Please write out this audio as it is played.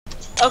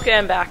Okay,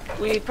 I'm back.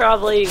 We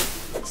probably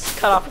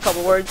cut off a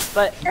couple words,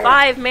 but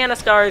 5 mana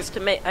stars to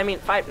make. I mean,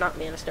 5 not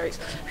mana stars.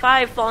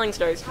 5 falling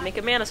stars to make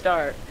a mana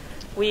star.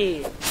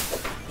 Yay!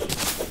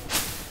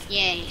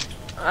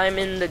 I'm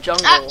in the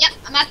jungle. Oh, yep,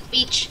 I'm at the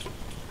beach.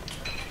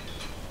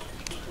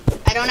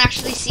 I don't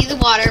actually see the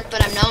water,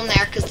 but I know I'm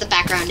there because the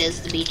background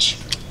is the beach.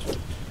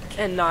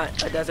 And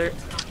not a desert.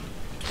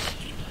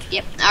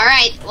 Yep. All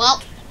right.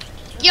 Well,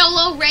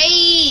 YOLO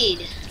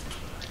raid.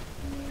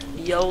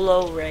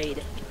 YOLO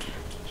raid.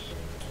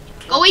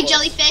 Go away,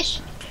 jellyfish.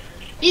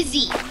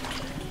 Busy.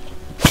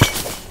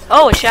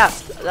 Oh, a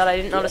chest that I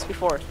didn't notice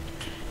before.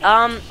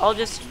 I'll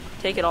just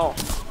take it all.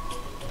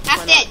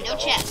 Half dead, no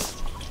chest.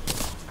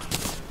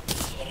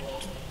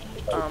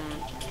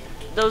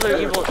 Those are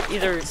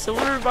either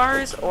silver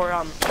bars or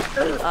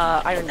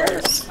iron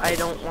bars. I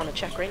don't want to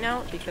check right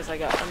now because I'm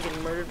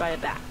getting murdered by a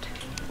bat.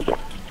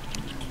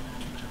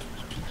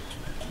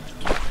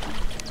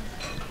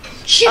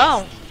 Shit.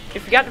 Oh, you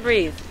forgot to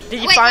breathe.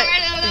 Did you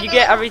Did you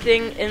get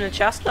everything in the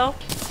chest though?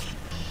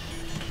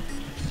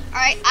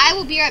 Alright, I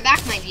will be right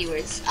back, my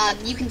viewers.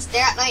 You can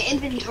stare at my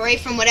inventory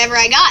from whatever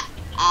I got.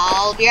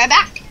 I'll be right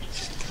back.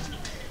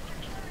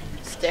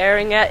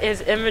 Staring at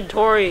his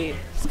inventory.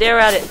 Stare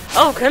at it.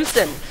 Oh,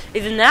 Crimson.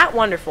 Isn't that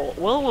wonderful?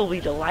 Will will be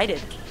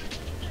delighted.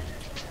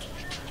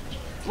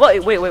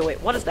 Wait.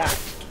 What is that?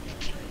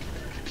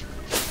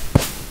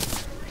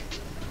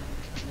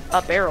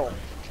 A barrel.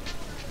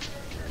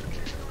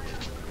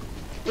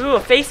 Ooh,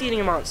 a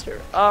face-eating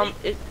monster.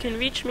 It can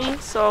reach me,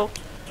 so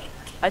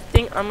I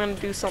think I'm gonna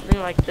do something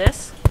like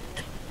this.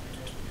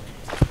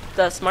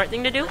 The smart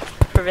thing to do,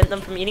 prevent them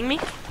from eating me,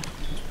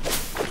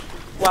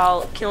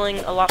 while killing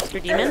a lobster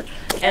demon,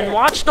 and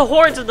watch the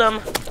hordes of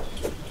them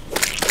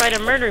try to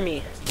murder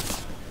me.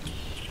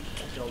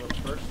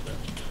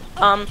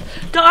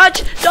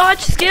 Dodge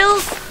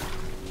skills!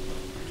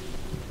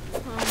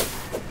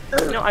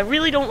 No, I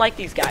really don't like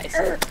these guys.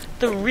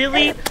 They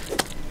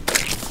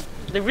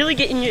really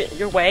get in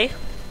your way.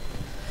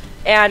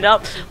 And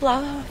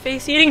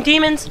face-eating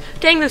demons.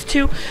 Dang, there's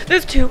two.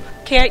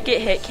 Can't get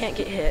hit.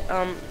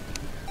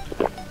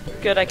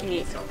 Good, I can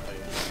eat.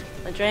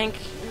 I drank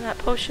that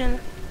potion.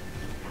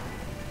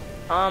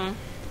 Run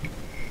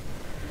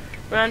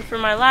for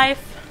my life.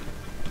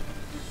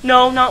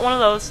 No, not one of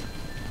those.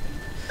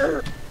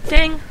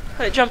 Dang,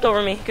 it jumped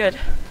over me. Good.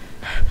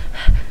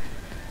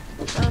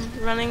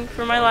 Running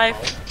for my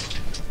life.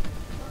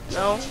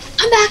 No.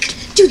 I'm back,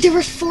 dude. There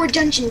were 4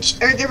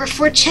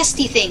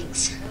 chesty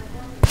things.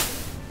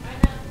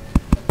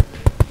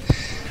 I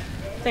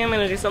think I'm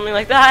gonna do something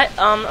like that.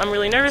 I'm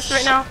really nervous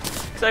right now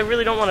because I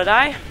really don't want to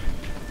die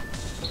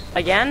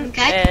again.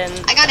 Okay. And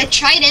I got a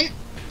trident.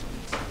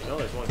 You know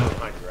there's one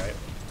behind you, right?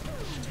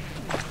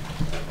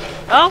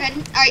 oh,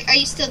 Are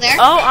you still there?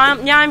 oh,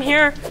 yeah, I'm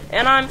here,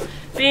 and I'm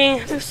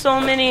being. There's so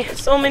many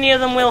of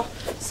them. Will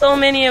so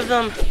many of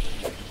them.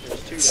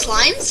 There's 2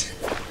 Slimes?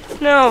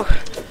 No,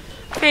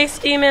 face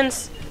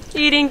demons,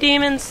 eating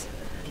demons.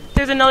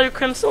 There's another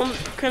crimson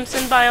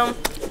biome.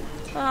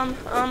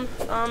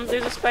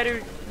 There's a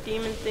spider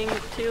demon thing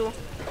too.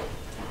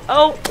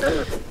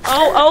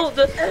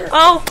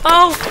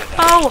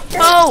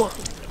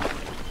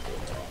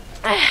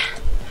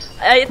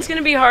 It's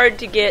gonna be hard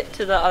to get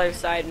to the other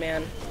side,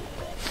 man.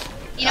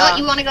 You know what?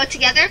 You want to go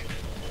together?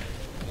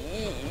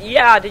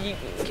 Yeah. Do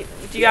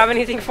you have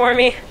anything for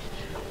me?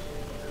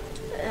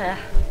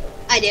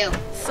 I do.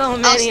 So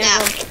many of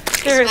them.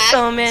 There are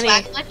so many.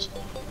 Swag much?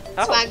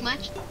 Oh. Swag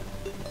much?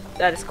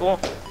 That is cool.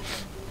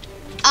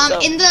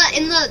 In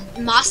the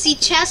mossy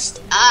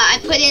chest, I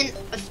put in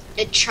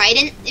a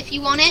trident if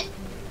you want it.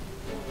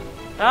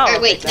 Oh. Or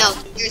wait, no,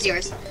 there's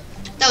yours.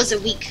 That was a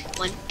weak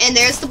one. And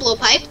there's the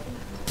blowpipe.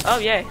 Oh,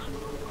 yay.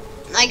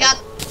 I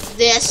got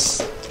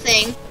this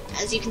thing,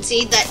 as you can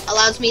see, that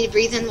allows me to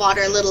breathe in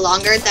water a little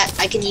longer that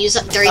I can use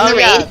during the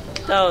raid.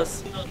 Yeah,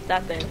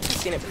 that thing. I've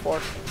seen it before.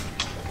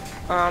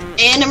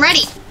 And I'm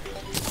ready.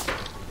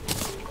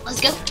 Let's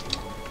go.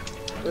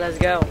 Let's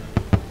go.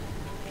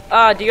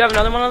 Do you have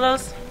another one of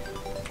those?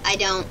 I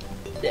don't.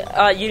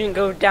 You didn't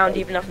go down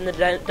deep enough in the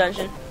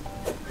dungeon?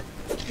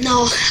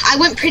 No, I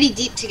went pretty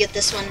deep to get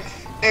this one.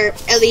 Or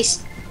at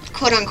least,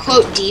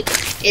 quote-unquote deep.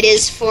 It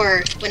is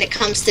for when it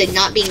comes to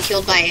not being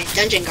killed by a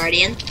dungeon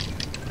guardian.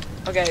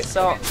 Okay,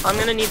 so I'm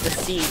gonna need the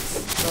seeds.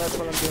 So that's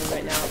what I'm doing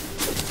right now.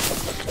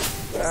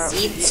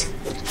 Seeds?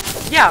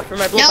 Yeah, for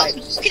my No, blowpipe.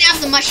 you can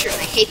have the mushroom.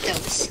 I hate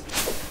those.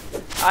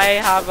 I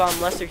have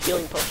lesser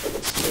healing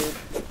potions, dude.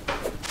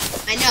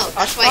 I know,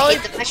 that's why I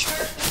hate the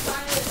mushroom.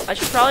 I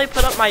should probably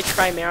put up my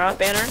Chimera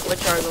banner,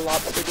 which are the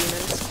lobster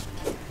demons.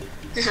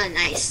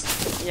 Nice.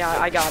 Yeah,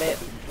 I got it.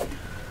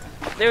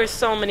 There are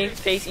so many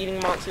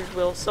face-eating monsters,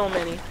 Will. So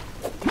many.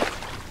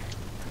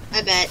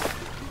 I bet.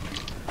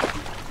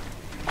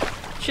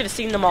 Should have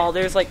seen them all.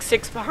 There's like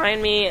 6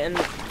 behind me and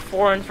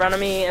 4 in front of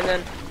me, and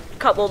then a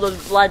couple of those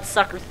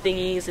bloodsucker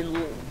thingies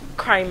and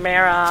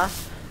Chimera,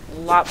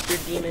 lobster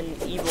demon,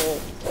 evil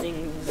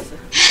things.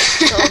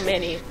 So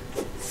many.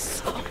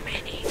 So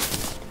many.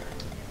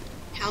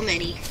 How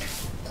many?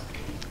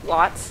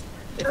 Lots,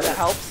 if that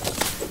helps.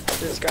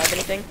 to describe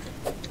anything.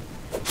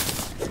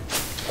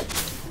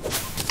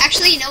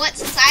 Actually, you know what?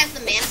 Since I have the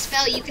mana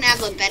spell, you can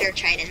have a better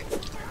trident.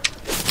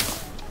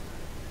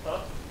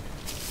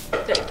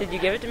 Did you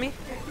give it to me?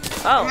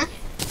 Oh. Mhm.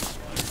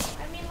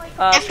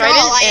 After Trident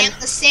all, I and am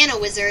the Santa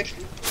wizard.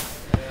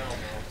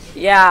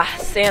 yeah,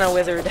 Santa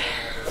wizard.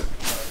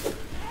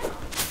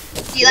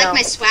 Do you like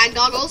my swag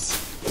goggles?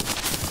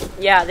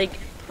 Yeah, they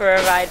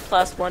provide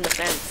 +1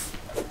 defense.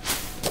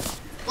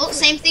 Well,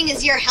 same thing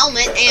as your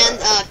helmet and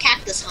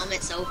cactus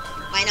helmet, so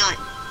why not?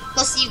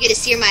 Plus, you get to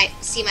see my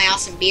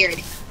awesome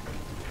beard.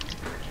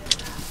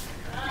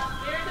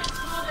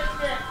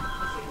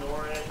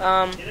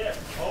 I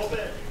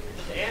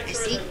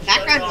see.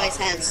 Background voice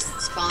has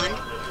spawned.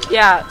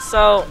 Yeah.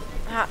 So,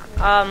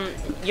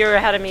 you're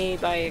ahead of me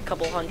by a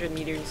couple 100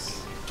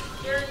 meters.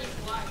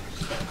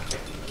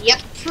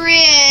 Yep,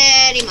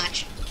 pretty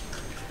much.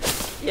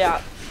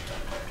 Yeah.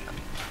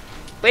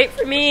 Wait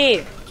for me.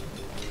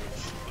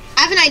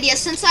 I have an idea.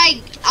 Since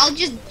I'll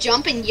just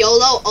jump and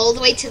YOLO all the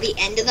way to the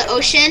end of the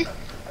ocean,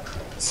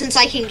 since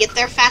I can get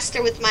there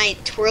faster with my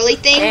twirly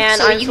thing.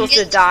 And so I'm you supposed can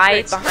to get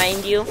die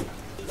behind you.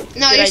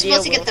 No, Good you're idea,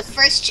 supposed to get Will. the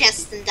first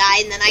chest and die,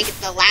 and then I get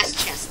the last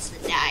chest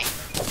and die.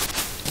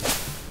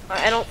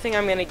 I don't think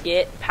I'm gonna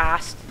get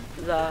past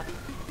that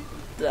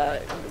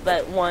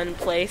one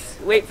place.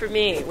 Wait for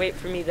me. Wait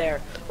for me there.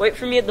 Wait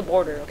for me at the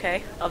border,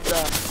 okay? Of the.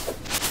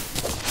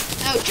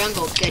 Oh,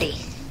 jungle goody.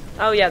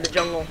 Oh yeah, the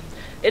jungle.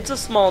 It's a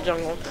small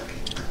jungle.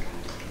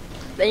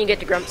 Then you get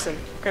to Crimson.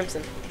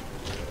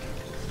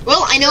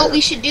 Well, I know what we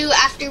should do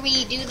after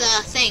we do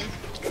the thing.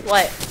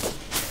 What?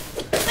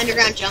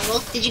 Underground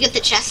jungle. Did you get the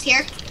chest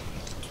here?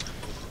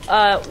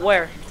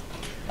 Where?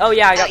 Oh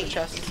yeah, I got Oh, the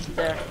chest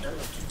there.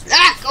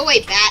 Ah, go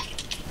away, bat.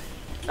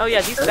 Oh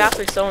yeah, these bats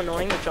are so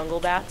annoying, the jungle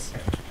bats.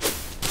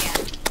 Yeah.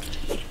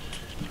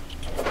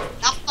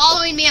 Stop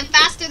following me. I'm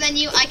faster than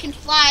you. I can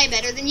fly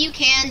better than you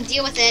can.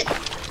 Deal with it.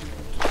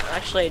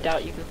 Actually, I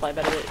doubt you can fly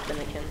better than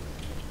I can.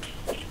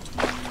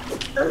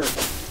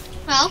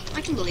 Well,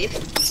 I can believe.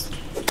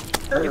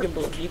 You can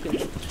believe. You can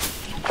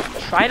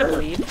try to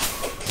believe.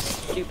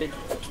 Stupid.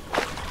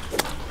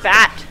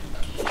 Fat.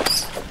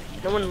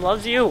 No one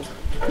loves you.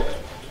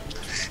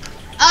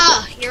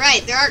 Oh, you're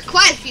right. There are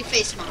quite a few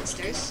face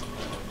monsters.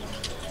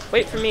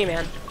 Wait for me,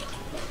 man.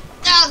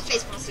 Oh, the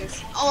face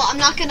monsters. Oh, I'm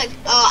not gonna.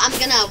 Oh, I'm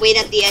gonna wait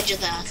at the edge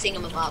of the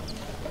thingamabob.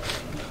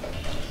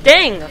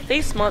 Dang, a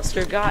face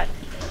monster got.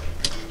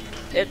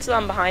 It's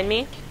behind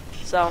me,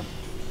 so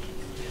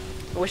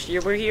I wish you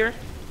were here,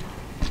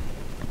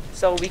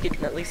 so we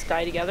could at least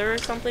die together or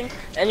something.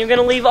 And you're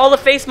gonna leave all the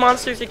face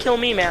monsters to kill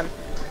me, man.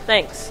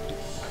 Thanks.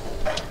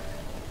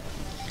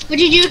 What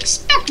did you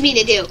expect me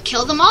to do?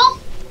 Kill them all?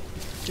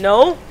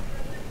 No.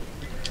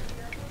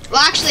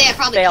 Well, actually, I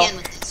probably Fail. can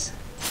with this.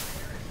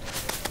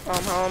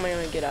 How am I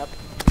gonna get up?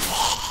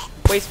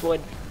 Waste wood.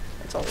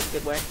 That's always a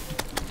good way.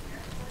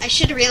 I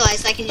should have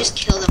realized I can just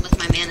kill them with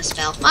my mana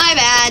spell. My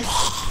bad.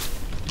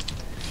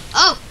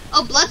 Oh,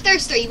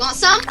 Bloodthirster, you want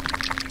some?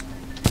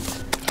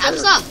 Have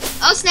some.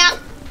 Oh, snap.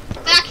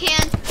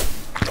 Backhand.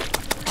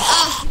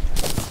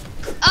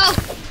 Oh,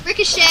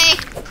 ricochet.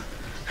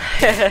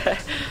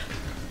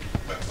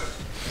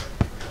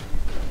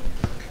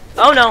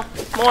 Oh no,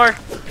 more.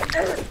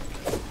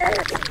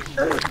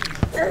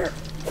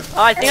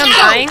 Oh, I think I'm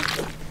dying.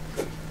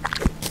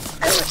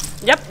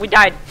 Yep, we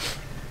died.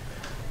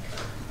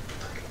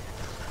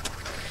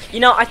 You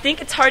know, I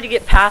think it's hard to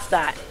get past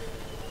that.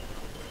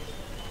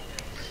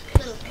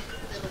 Little,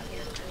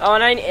 yeah. Oh,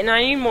 and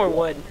I need more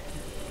wood.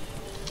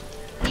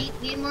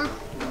 Need more?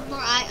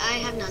 I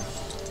have none.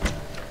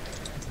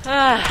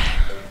 Ah,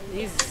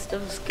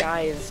 those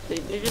guys, they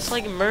just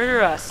like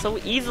murder us so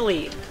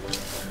easily.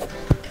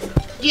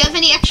 Do you have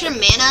any extra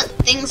mana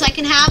things I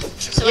can have?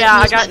 So Yeah,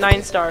 I use got my-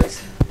 9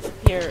 stars.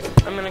 Here,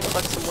 I'm gonna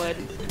collect some wood.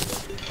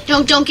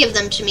 Don't give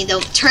them to me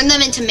though. Turn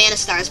them into mana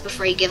stars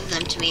before you give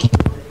them to me.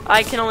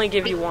 I can only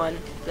give you 1,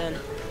 then.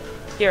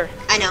 Here.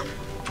 I know.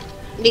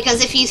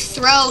 Because if you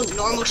throw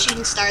normal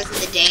shooting stars in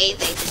the day,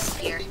 they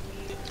disappear.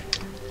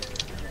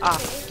 Ah.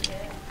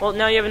 Well,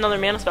 now you have another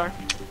mana star.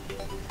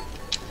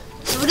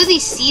 So what do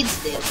these seeds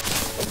do?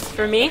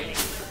 For me,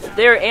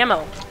 they're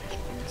ammo.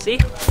 See?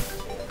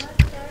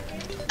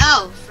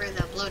 Oh, for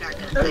the blow dart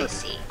gun. I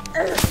see.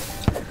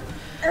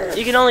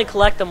 You can only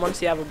collect them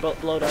once you have a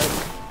blow dart.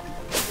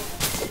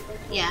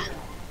 Yeah.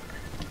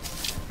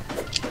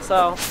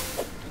 So,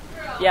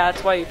 yeah,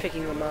 that's why you're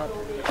picking them up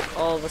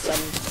all of a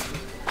sudden.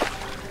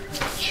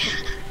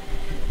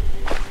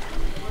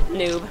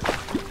 Noob.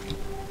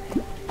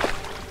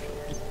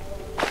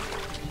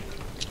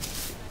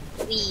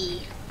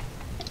 Wee.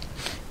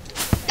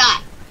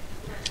 Die.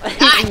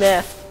 You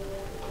missed.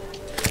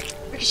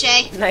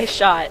 Ricochet. Nice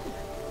shot.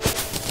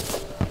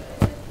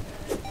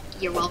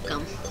 You're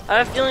welcome. I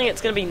have a feeling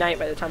it's gonna be night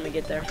by the time we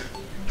get there.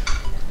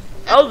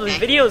 Oh, the Okay.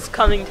 video is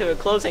coming to a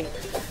closing.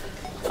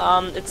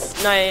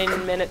 It's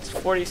 9 minutes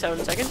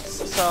 47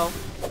 seconds. So,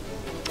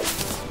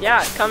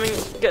 yeah, coming.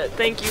 Good.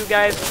 Thank you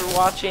guys for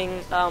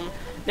watching.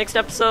 Next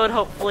episode,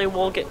 hopefully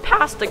we'll get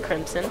past the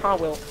Crimson. Huh,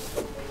 Will?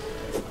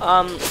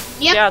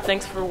 Yep. Yeah,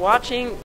 thanks for watching.